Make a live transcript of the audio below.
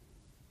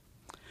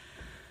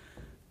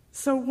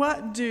So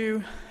what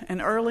do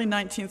an early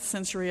 19th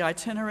century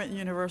itinerant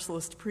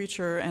Universalist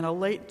preacher and a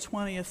late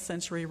 20th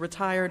century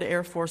retired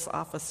Air Force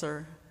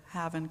officer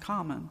have in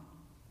common?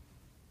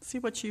 See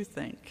what you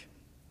think.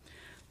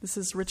 This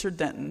is Richard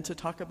Denton to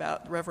talk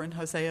about Reverend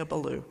Hosea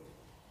Ballou.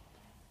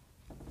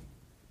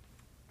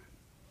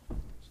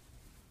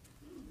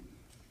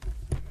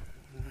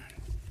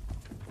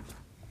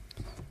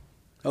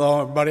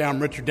 Hello, everybody. I'm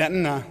Richard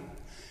Denton.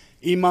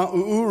 Ima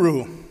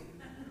Uuru.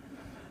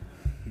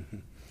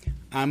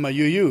 I'm a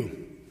UU.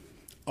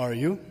 Are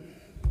you?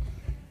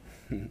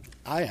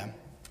 I am.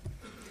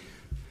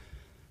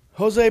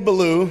 Hosea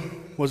Ballou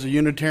was a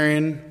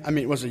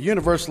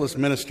Universalist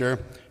minister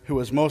who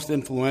was most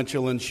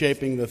influential in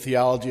shaping the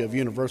theology of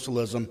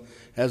universalism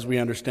as we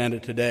understand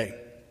it today.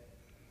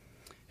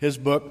 His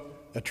book,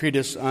 A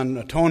Treatise on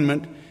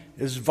Atonement,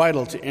 is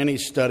vital to any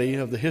study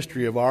of the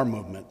history of our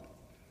movement.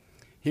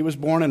 He was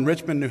born in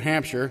Richmond, New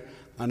Hampshire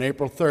on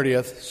April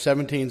 30th,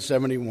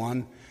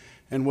 1771,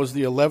 and was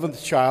the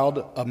 11th child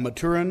of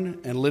Maturin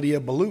and Lydia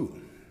Ballou.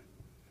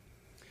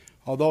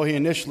 Although he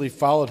initially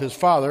followed his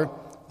father,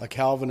 a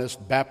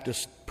Calvinist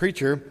Baptist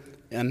preacher,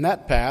 in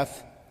that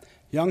path,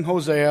 young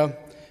Hosea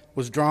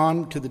was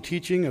drawn to the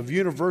teaching of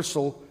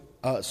universal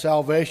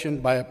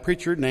salvation by a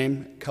preacher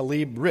named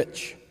Caleb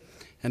Rich,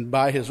 and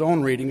by his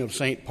own reading of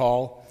St.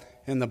 Paul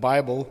in the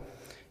Bible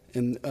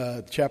in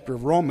chapter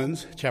of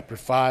Romans, chapter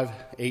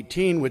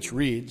 5:18, which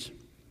reads,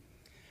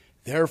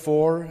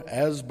 "Therefore,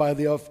 as by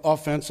the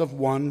offense of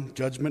one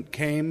judgment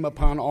came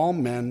upon all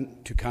men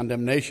to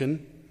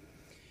condemnation,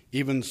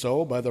 even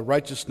so by the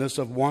righteousness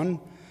of one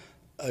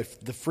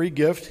the free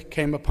gift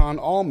came upon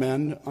all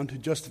men unto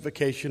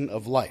justification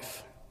of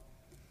life."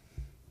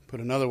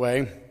 Put another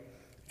way,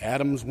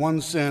 Adam's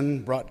one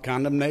sin brought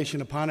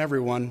condemnation upon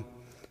everyone,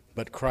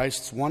 but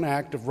Christ's one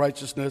act of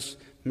righteousness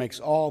makes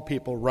all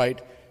people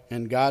right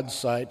in God's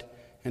sight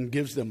and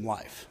gives them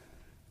life.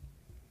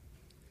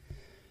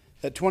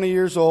 At 20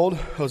 years old,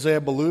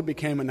 Hosea Ballou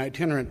became an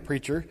itinerant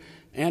preacher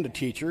and a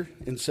teacher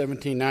in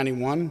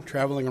 1791,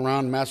 traveling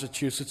around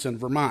Massachusetts and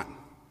Vermont.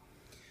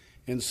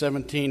 In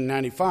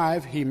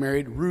 1795, he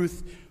married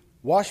Ruth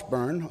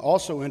Washburn,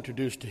 also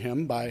introduced to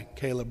him by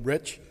Caleb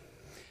Rich,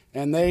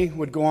 and they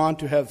would go on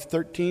to have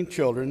 13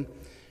 children,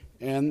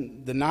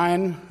 and the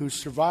 9 who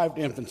survived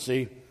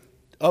infancy,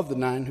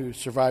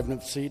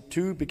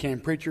 2 became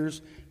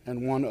preachers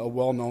and 1 a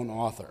well-known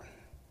author.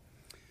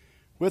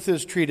 With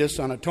his treatise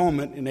on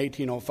atonement in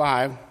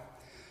 1805,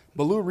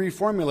 Ballou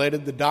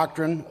reformulated the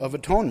doctrine of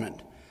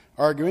atonement,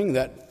 arguing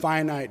that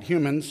finite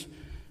humans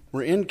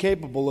were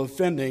incapable of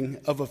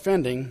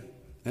offending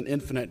an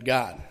infinite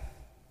God.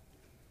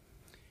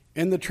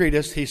 In the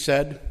treatise, he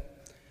said,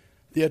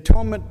 "The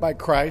atonement by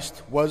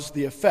Christ was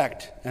the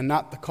effect and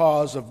not the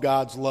cause of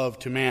God's love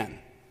to man.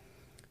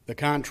 The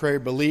contrary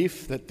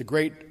belief that the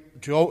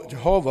great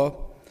Jehovah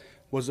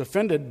was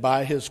offended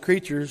by his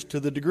creatures to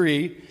the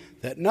degree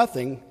that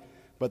nothing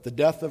but the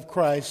death of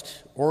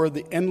Christ or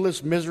the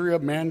endless misery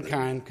of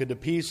mankind could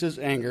appease his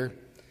anger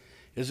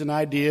is an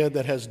idea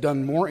that has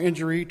done more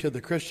injury to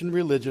the Christian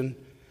religion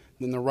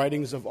than the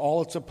writings of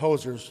all its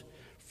opposers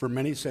for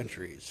many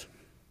centuries."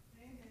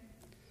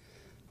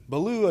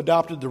 Ballou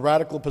adopted the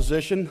radical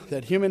position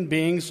that human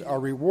beings are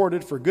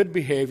rewarded for good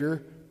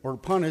behavior or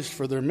punished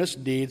for their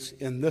misdeeds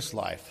in this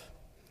life.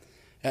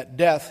 At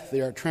death,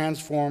 they are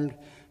transformed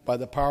by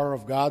the power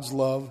of God's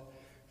love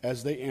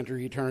as they enter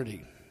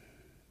eternity.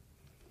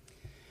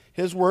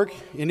 His work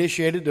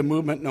initiated a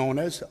movement known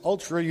as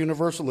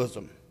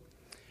ultra-universalism.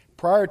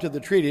 Prior to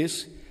the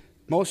treatise,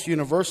 most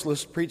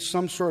universalists preached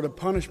some sort of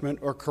punishment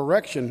or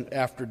correction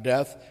after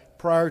death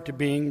prior to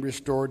being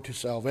restored to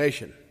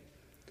salvation.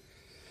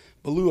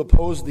 Ballou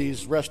opposed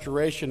these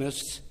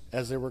restorationists,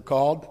 as they were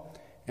called,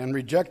 and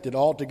rejected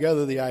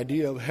altogether the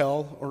idea of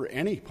hell or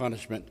any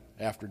punishment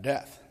after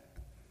death.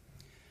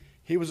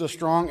 He was a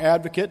strong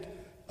advocate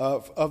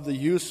of the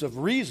use of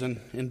reason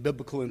in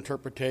biblical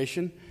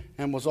interpretation,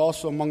 and was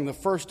also among the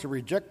first to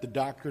reject the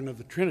doctrine of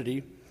the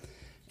Trinity,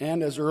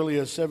 and as early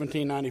as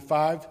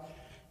 1795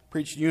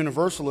 preached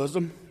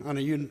universalism on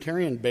a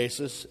Unitarian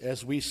basis,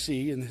 as we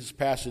see in his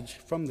passage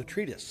from the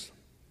treatise.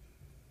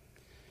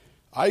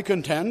 "I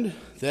contend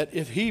that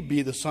if he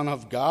be the Son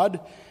of God,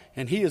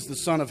 and he is the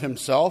Son of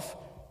himself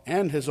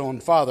and his own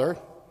Father,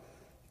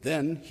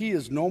 then he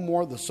is no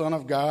more the Son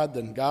of God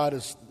than God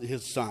is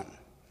his Son.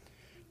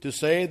 To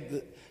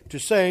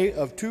say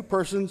of 2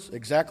 persons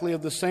exactly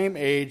of the same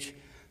age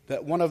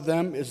that one of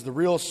them is the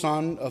real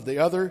son of the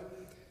other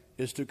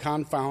is to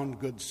confound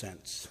good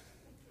sense."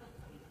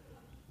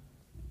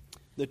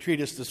 The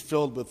treatise is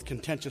filled with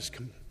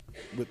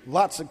with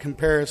lots of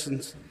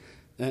comparisons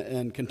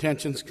and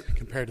contentions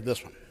compared to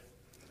this one.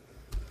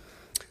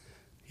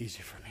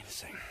 Easy for me to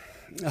say.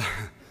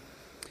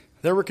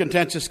 There were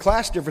contentious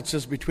class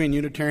differences between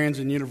Unitarians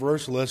and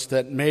Universalists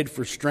that made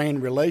for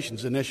strained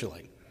relations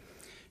initially.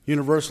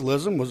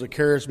 Universalism was a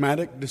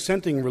charismatic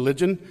dissenting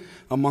religion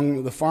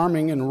among the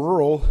farming and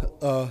rural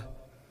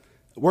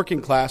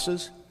working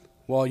classes,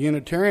 while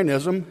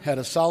Unitarianism had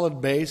a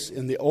solid base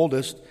in the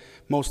oldest,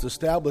 most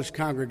established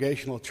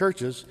congregational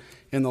churches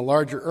in the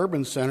larger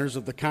urban centers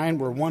of the kind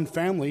where one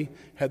family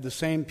had the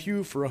same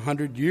pew for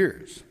 100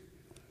 years.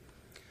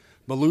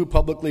 Ballou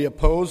publicly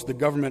opposed the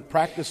government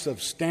practice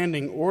of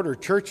standing order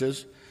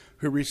churches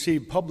who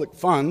received public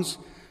funds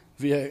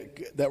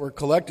that were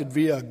collected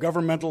via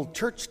governmental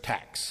church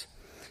tax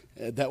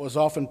that was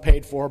often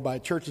paid for by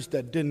churches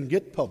that didn't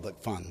get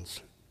public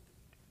funds.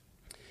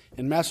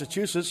 In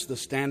Massachusetts, the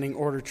standing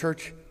order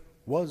church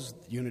was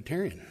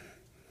Unitarian.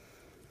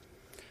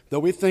 Though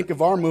we think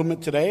of our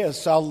movement today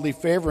as solidly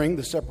favoring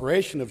the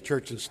separation of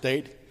church and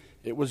state,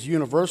 it was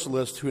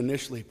Universalists who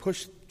initially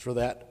pushed for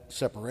that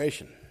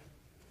separation,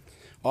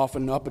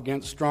 often up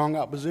against strong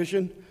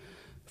opposition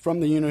from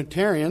the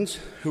Unitarians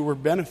who were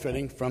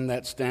benefiting from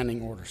that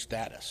standing order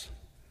status.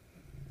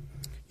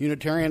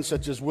 Unitarians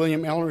such as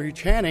William Ellery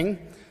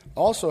Channing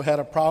also had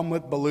a problem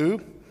with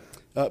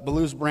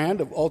Ballou's brand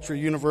of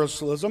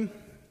ultra-universalism.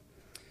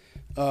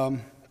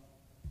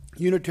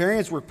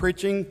 Unitarians were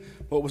preaching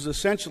what was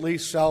essentially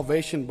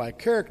salvation by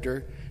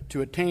character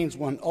to attain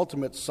one's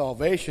ultimate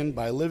salvation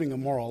by living a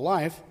moral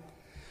life,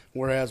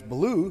 whereas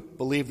Ballou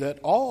believed that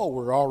all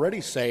were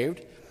already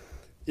saved,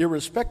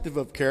 irrespective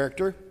of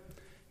character,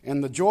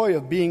 and the joy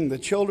of being the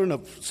children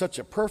of such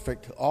a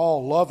perfect,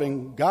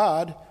 all-loving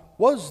God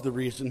was the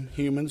reason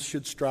humans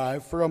should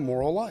strive for a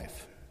moral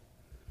life.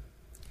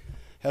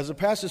 As a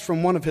passage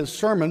from one of his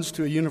sermons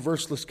to a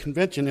Universalist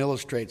convention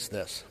illustrates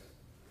this,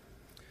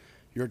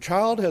 "Your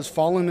child has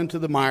fallen into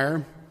the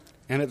mire,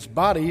 and its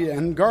body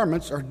and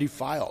garments are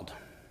defiled.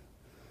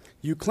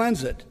 You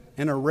cleanse it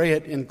and array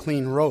it in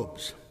clean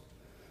robes.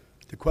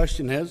 The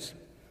question is,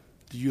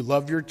 do you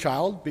love your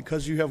child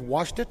because you have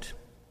washed it?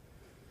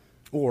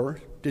 Or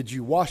did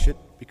you wash it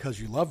because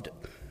you loved it?"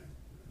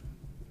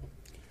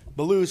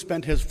 Ballou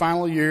spent his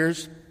final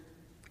years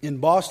in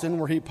Boston,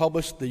 where he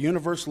published the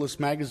Universalist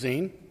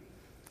magazine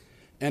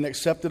and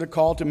accepted a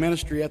call to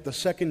ministry at the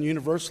Second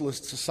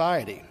Universalist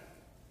Society.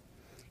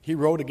 He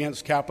wrote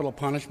against capital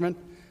punishment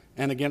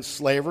and against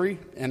slavery,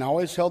 and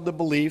always held the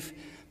belief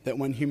that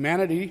when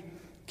humanity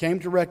came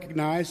to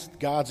recognize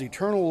God's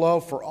eternal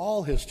love for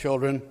all his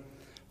children,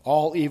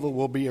 all evil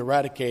will be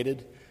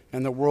eradicated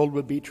and the world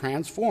would be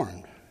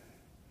transformed.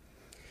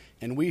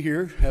 And we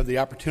here have the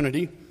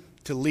opportunity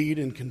to lead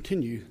and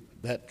continue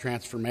that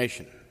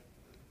transformation.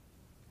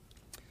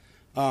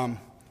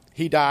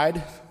 He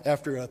died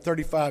after a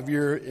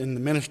 35-year in the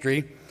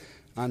ministry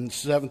on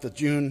 7th of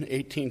June,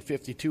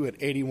 1852, at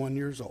 81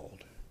 years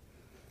old.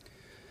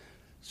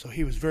 So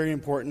he was very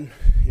important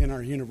in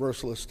our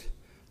Universalist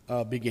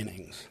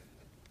beginnings,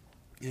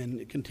 and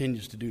it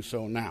continues to do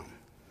so now.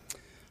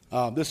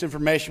 This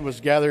information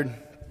was gathered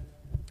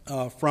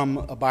from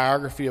a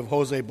biography of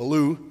Jose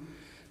Ballou,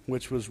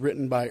 which was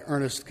written by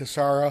Ernest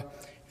Casara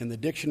in the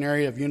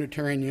Dictionary of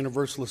Unitarian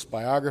Universalist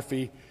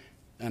Biography,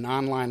 an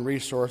online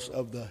resource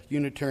of the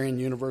Unitarian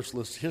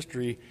Universalist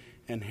History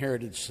and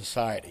Heritage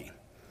Society.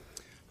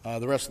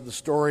 The rest of the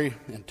story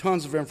and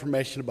tons of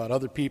information about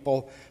other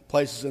people,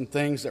 places, and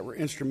things that were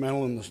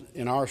instrumental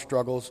in our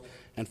struggles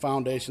and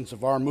foundations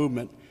of our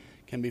movement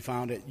can be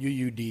found at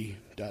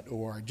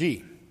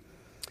uud.org.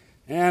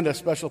 And a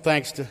special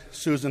thanks to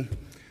Susan,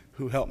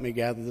 who helped me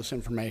gather this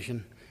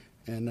information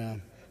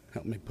and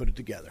helped me put it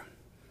together.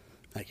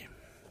 Thank you.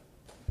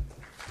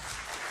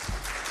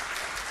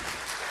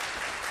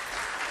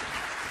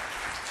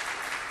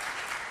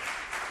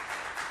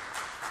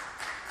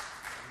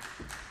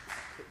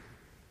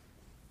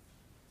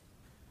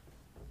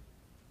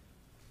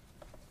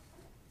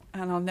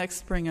 And I'll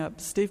next bring up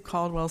Steve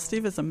Caldwell.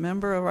 Steve is a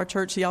member of our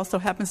church. He also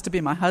happens to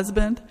be my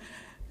husband,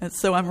 and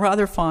so I'm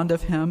rather fond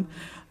of him.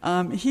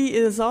 He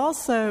is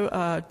also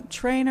a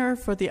trainer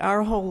for the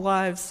Our Whole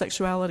Lives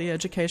Sexuality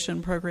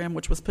Education Program,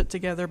 which was put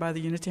together by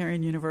the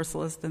Unitarian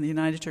Universalist and the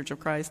United Church of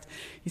Christ.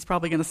 He's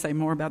probably going to say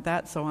more about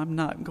that, so I'm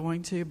not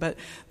going to. But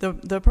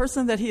the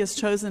person that he has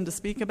chosen to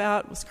speak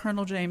about was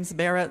Colonel James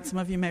Barrett. Some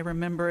of you may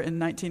remember in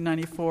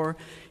 1994,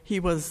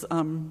 he was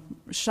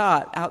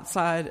shot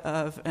outside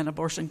of an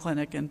abortion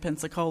clinic in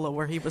Pensacola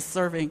where he was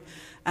serving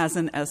as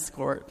an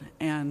escort.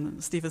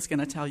 And Steve is going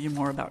to tell you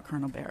more about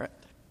Colonel Barrett.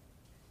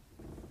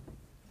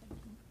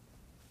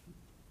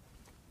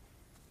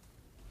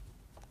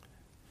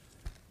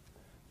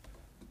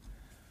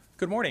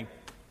 Good morning.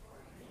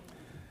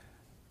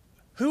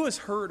 Who has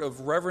heard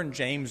of Reverend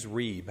James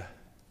Reeb?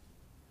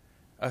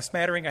 A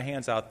smattering of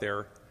hands out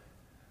there.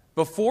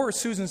 Before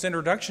Susan's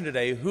introduction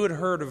today, who had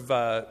heard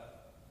of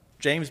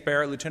James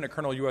Barrett, Lieutenant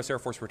Colonel, U.S. Air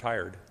Force,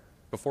 retired?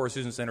 Before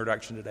Susan's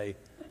introduction today.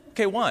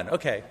 Okay, one.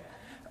 Okay.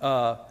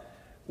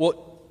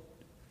 Well,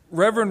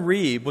 Reverend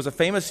Reeb was a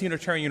famous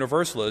Unitarian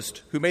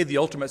Universalist who made the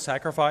ultimate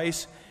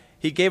sacrifice.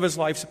 He gave his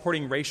life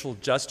supporting racial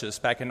justice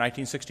back in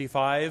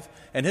 1965,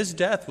 and his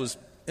death was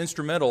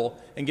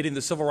instrumental in getting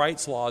the civil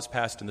rights laws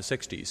passed in the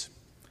 60s.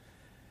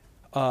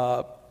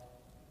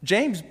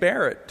 James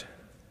Barrett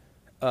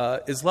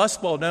is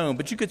less well known,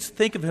 but you could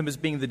think of him as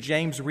being the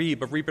James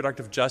Reeb of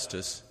reproductive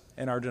justice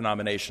in our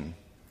denomination.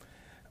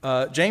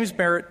 James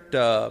Barrett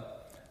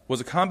was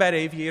a combat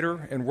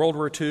aviator in World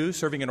War II,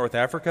 serving in North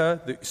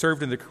Africa,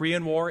 served in the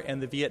Korean War and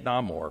the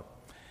Vietnam War.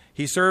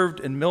 He served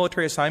in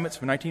military assignments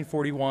from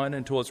 1941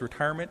 until his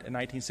retirement in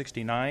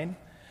 1969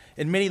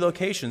 in many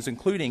locations,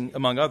 including,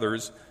 among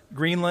others,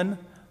 Greenland,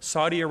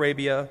 Saudi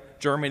Arabia,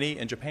 Germany,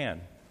 and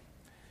Japan.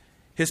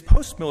 His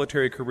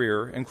post-military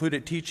career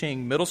included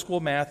teaching middle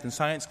school math and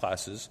science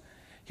classes.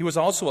 He was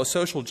also a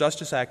social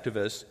justice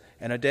activist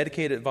and a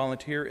dedicated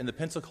volunteer in the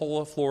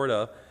Pensacola,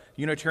 Florida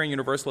Unitarian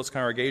Universalist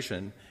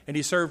congregation, and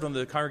he served on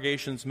the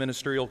congregation's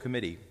ministerial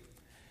committee.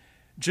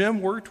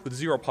 Jim worked with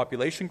Zero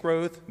Population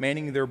Growth,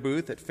 manning their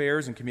booth at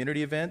fairs and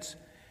community events.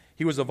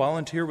 He was a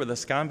volunteer with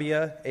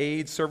Escambia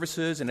AIDS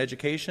Services and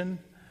Education,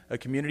 a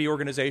community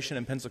organization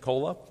in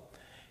Pensacola.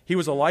 He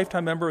was a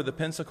lifetime member of the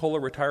Pensacola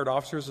Retired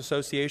Officers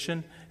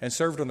Association and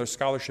served on their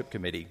scholarship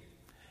committee.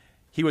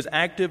 He was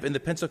active in the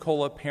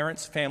Pensacola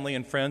Parents, Family,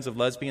 and Friends of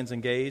Lesbians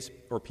and Gays,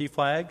 or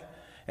PFLAG,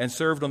 and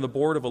served on the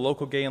board of a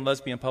local gay and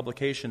lesbian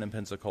publication in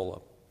Pensacola.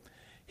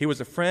 He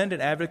was a friend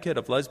and advocate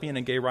of lesbian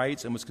and gay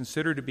rights and was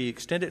considered to be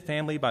extended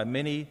family by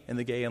many in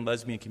the gay and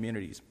lesbian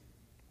communities.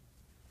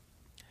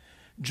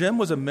 Jim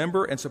was a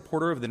member and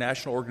supporter of the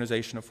National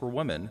Organization for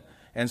Women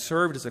and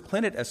served as a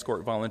clinic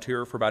escort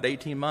volunteer for about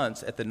 18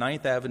 months at the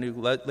 9th Avenue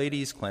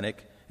Ladies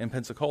Clinic in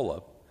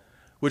Pensacola,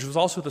 which was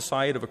also the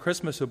site of a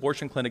Christmas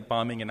abortion clinic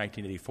bombing in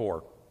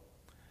 1984.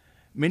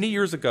 Many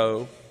years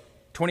ago,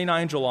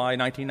 29 July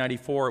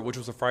 1994, which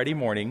was a Friday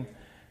morning,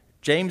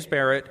 James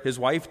Barrett, his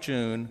wife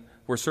June,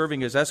 were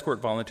serving as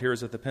escort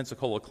volunteers at the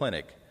Pensacola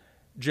Clinic.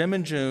 Jim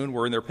and June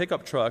were in their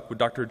pickup truck with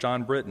Dr.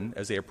 John Britton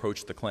as they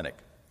approached the clinic.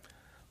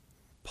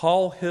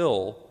 Paul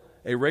Hill,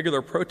 a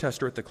regular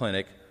protester at the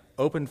clinic,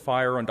 opened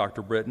fire on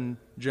Dr. Britton,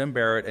 Jim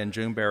Barrett, and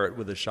June Barrett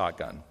with a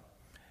shotgun.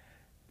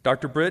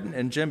 Dr. Britton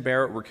and Jim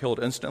Barrett were killed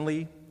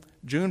instantly.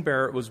 June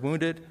Barrett was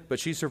wounded,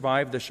 but she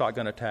survived the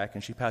shotgun attack,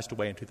 and she passed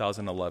away in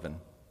 2011.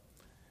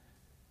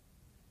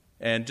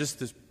 And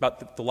just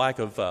about the lack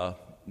of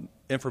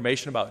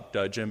information about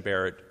Jim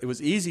Barrett, it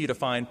was easy to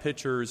find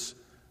pictures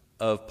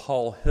of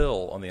Paul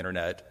Hill on the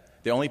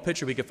internet. The only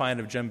picture we could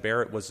find of Jim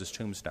Barrett was his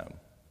tombstone.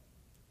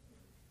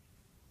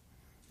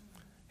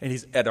 And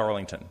he's at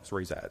Arlington, that's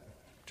where he's at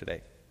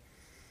today.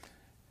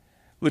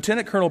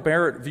 Lieutenant Colonel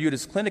Barrett viewed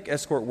his clinic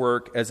escort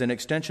work as an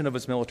extension of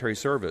his military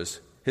service.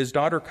 His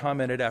daughter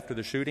commented after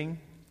the shooting,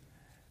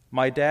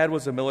 "My dad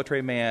was a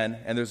military man,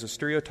 and there's a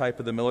stereotype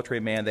of the military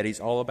man that he's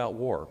all about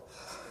war.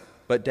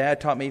 But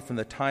Dad taught me from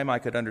the time I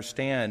could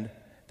understand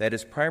that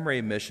his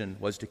primary mission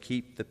was to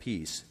keep the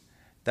peace.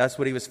 That's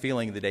what he was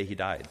feeling the day he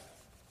died."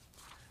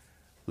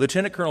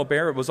 Lieutenant Colonel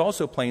Barrett was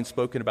also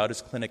plain-spoken about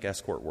his clinic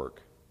escort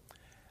work.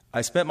 "I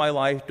spent my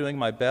life doing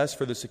my best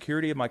for the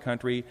security of my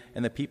country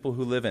and the people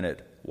who live in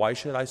it. Why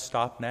should I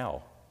stop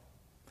now?"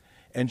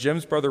 And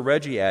Jim's brother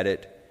Reggie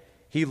added,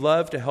 "He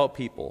loved to help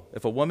people.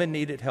 If a woman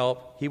needed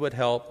help, he would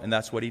help, and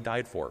that's what he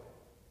died for."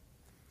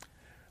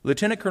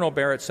 Lieutenant Colonel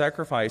Barrett's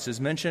sacrifice is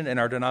mentioned in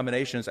our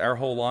denomination's Our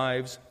Whole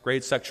Lives,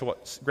 grades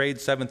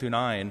 7 through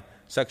 9,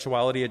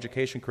 sexuality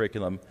education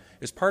curriculum,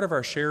 is part of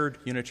our shared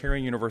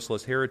Unitarian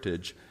Universalist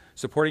heritage,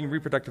 supporting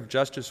reproductive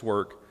justice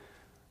work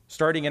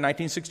starting in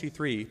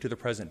 1963 to the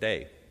present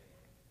day.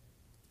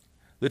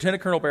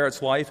 Lieutenant Colonel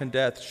Barrett's life and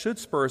death should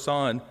spur us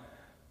on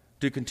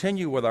to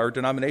continue with our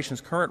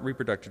denomination's current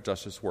reproductive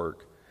justice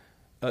work.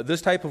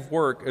 This type of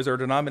work is our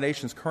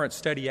denomination's current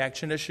steady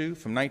action issue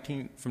from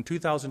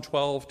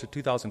 2012 to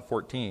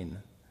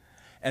 2014.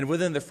 And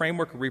within the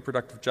framework of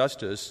reproductive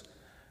justice,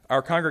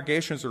 our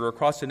congregations that are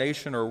across the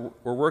nation are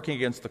working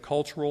against the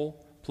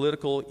cultural,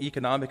 political,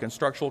 economic, and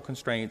structural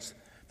constraints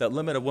that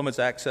limit a woman's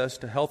access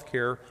to health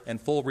care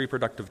and full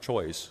reproductive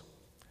choice.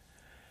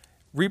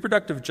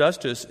 Reproductive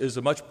justice is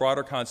a much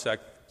broader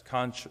concept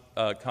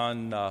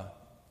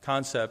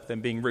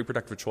than being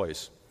reproductive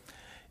choice.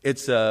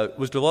 It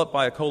was developed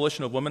by a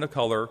coalition of women of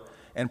color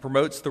and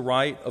promotes the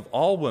right of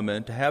all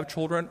women to have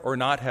children or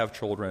not have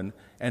children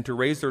and to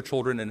raise their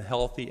children in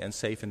healthy and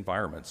safe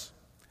environments.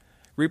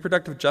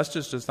 Reproductive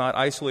justice does not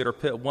isolate or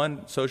pit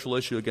one social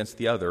issue against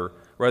the other.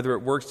 Rather,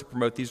 it works to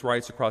promote these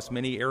rights across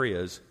many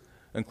areas,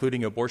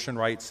 including abortion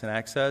rights and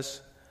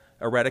access,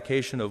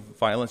 eradication of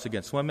violence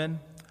against women,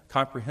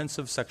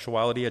 comprehensive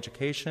sexuality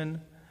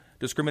education,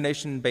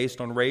 discrimination based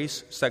on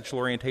race, sexual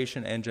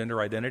orientation, and gender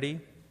identity,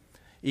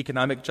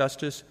 economic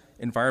justice,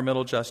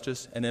 environmental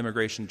justice, and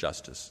immigration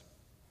justice.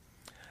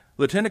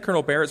 Lieutenant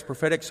Colonel Barrett's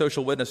prophetic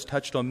social witness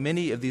touched on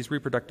many of these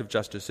reproductive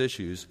justice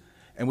issues,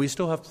 and we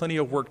still have plenty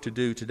of work to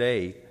do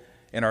today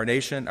in our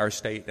nation, our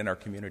state, and our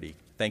community.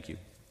 Thank you.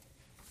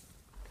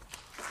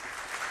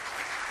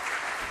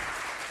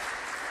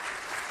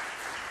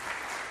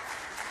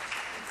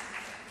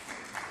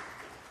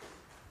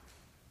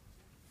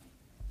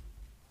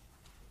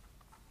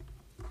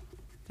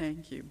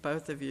 Thank you,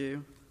 both of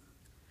you,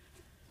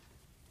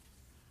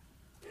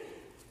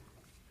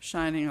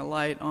 shining a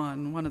light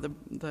on one of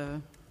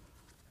the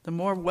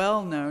more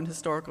well-known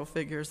historical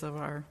figures of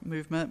our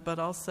movement, but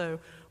also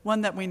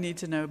one that we need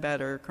to know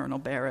better, Colonel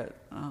Barrett.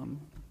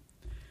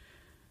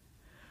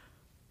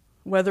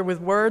 Whether with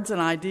words and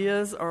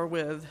ideas or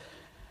with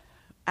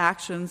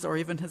actions or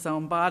even his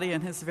own body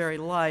and his very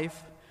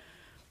life,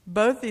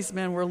 both these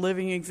men were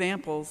living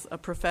examples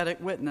of prophetic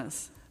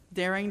witness,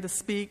 daring to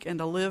speak and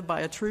to live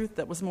by a truth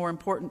that was more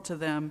important to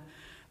them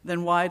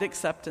than wide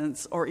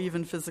acceptance or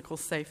even physical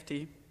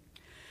safety.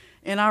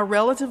 In our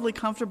relatively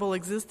comfortable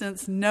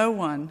existence, no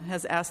one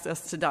has asked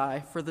us to die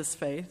for this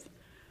faith,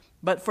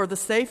 but for the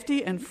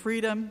safety and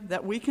freedom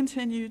that we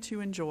continue to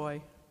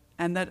enjoy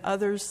and that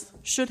others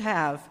should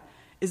have,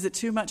 is it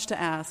too much to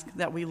ask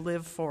that we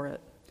live for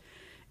it?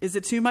 Is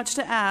it too much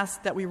to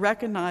ask that we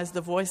recognize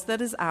the voice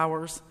that is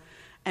ours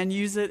and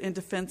use it in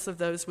defense of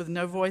those with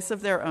no voice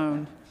of their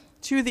own,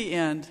 to the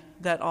end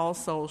that all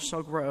souls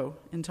shall grow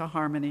into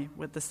harmony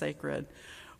with the sacred?